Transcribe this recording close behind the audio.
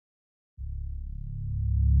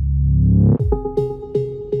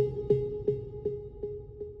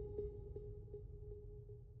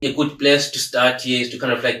a good place to start here is to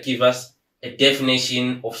kind of like give us a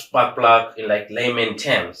definition of Sparkplug in like layman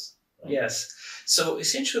terms. Yes. So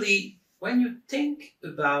essentially, when you think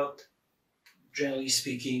about, generally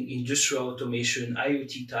speaking, industrial automation,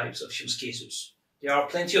 IoT types of use cases, there are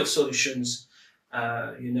plenty of solutions,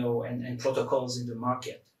 and protocols in the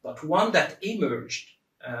market. But one that emerged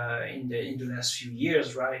in the last few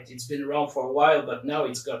years, right? It's been around for a while, but now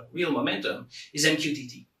it's got real momentum, is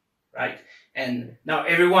MQTT, right? And now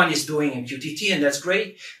everyone is doing MQTT, and that's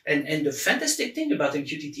great. And the fantastic thing about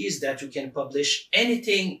MQTT is that you can publish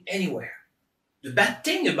anything, anywhere. The bad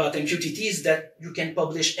thing about MQTT is that you can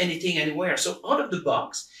publish anything, anywhere. So out of the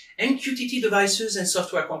box, MQTT devices and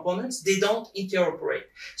software components, they don't interoperate.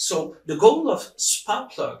 So the goal of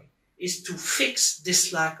Sparkplug is to fix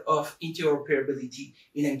this lack of interoperability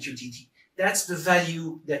in MQTT. That's the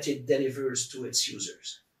value that it delivers to its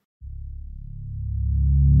users.